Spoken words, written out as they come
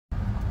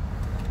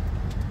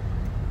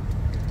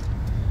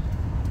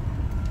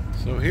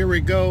So here we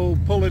go,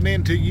 pulling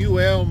into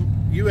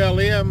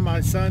ULM,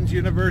 my son's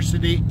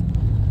university,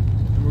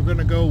 and we're going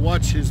to go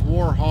watch his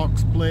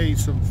Warhawks play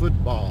some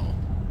football.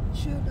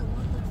 Show the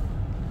water.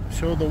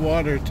 Show the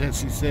water,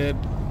 Tessie said.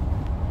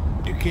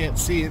 You can't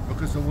see it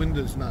because the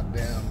window's not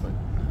down,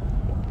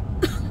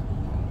 but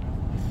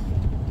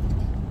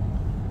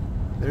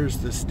there's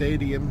the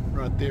stadium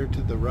right there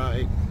to the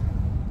right.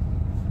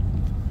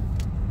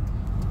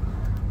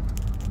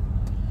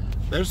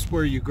 That's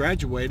where you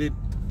graduated.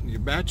 Your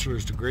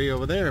bachelor's degree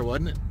over there,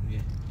 wasn't it?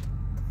 Yeah.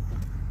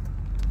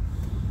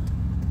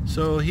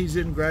 So he's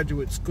in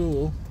graduate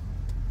school.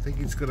 I think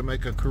he's going to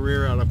make a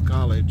career out of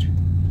college.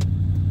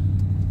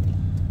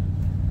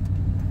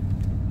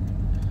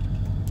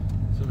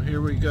 So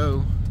here we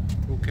go.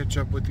 We'll catch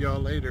up with y'all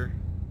later.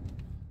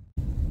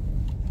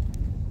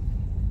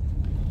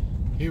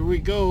 Here we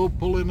go,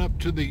 pulling up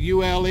to the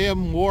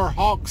ULM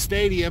Warhawk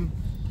Stadium.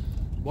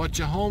 Watch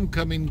a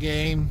homecoming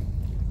game.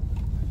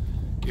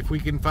 If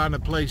we can find a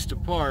place to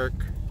park.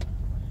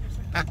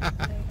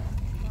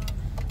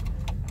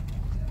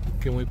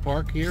 Can we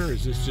park here, or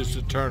is this just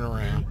a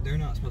turnaround? They're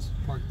not supposed to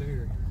park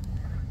there.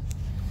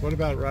 What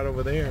about right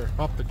over there,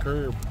 off the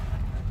curb?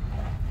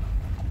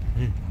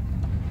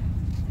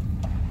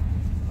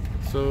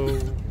 So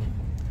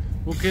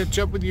we'll catch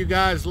up with you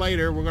guys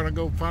later. We're gonna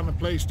go find a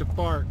place to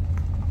park.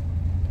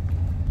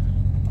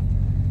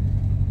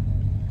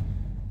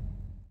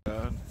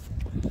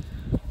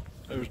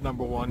 There's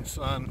number one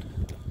son.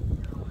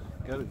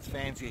 Got his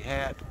fancy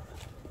hat.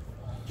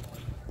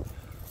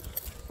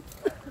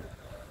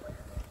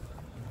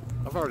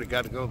 I've already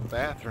got to go to the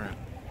bathroom.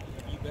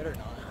 You better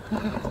not.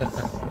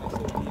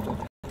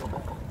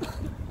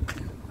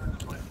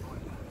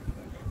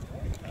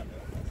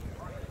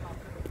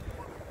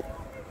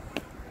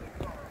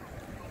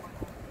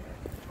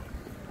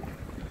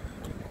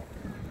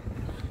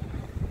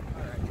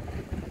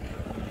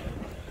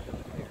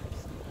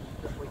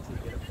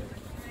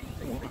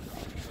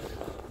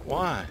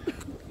 Why?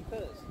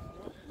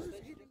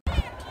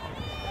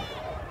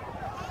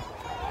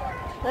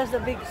 That's the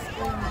big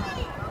screen.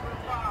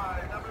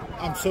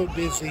 I'm so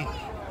dizzy.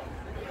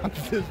 I'm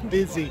just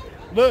dizzy.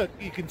 Look,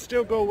 you can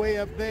still go way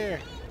up there.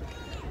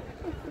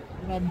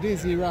 And I'm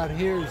dizzy right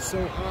here. It's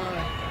so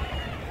high.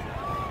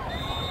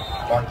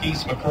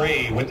 Marquise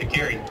McRae with the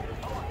carry.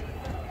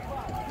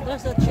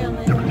 There's a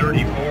challenge. Number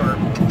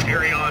 34,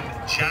 carry on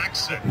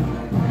Jackson.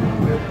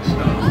 Good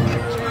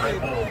stuff.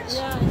 Red Bulls.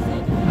 Yeah, I see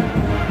that.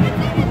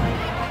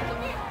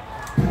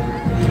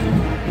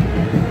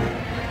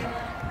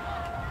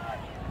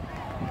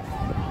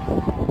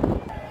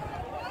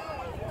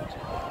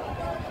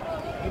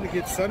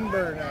 Get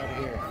sunburned out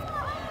here.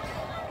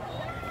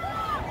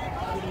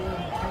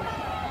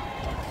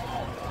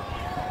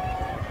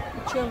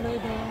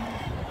 Cheerleader.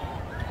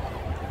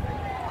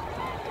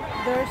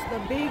 There's the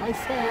big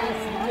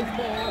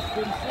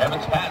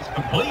Evans pass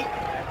complete.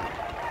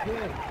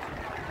 Good.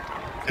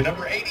 To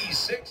number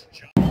 86,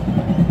 John.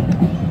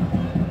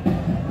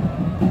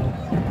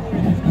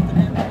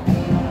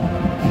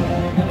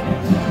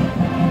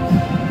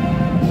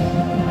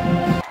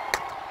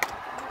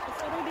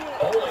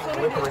 Bowling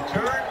with a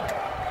return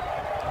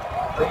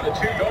from the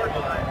 2-yard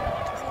line.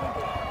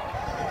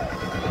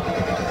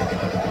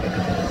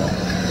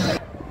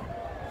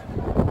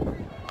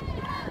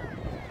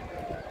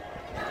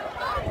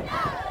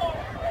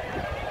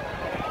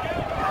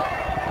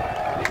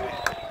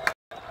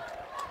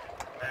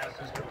 Pass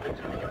is complete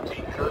to number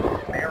 13, Kurt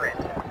Merritt.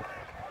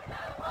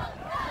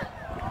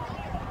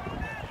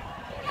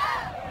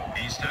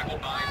 He's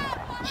tackled by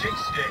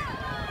Chase Day.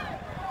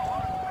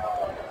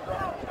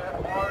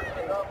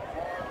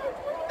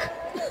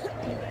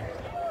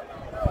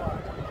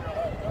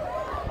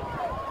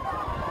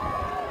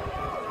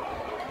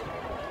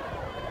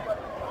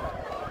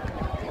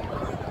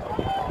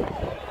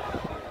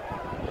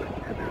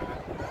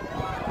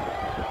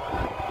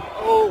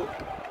 Oh,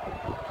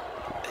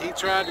 he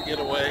tried to get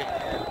away.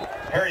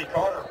 Harry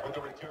Carter with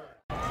the return.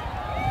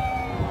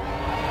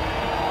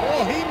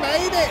 Oh, he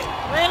made it.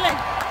 Really?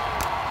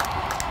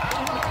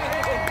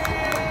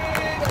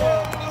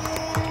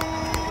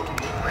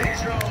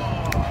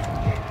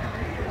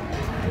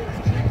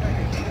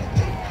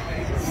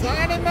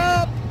 Sign him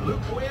up.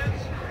 Luke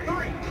wins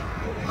 3.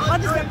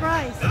 What is the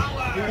price?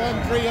 He won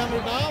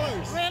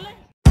 $300. Really?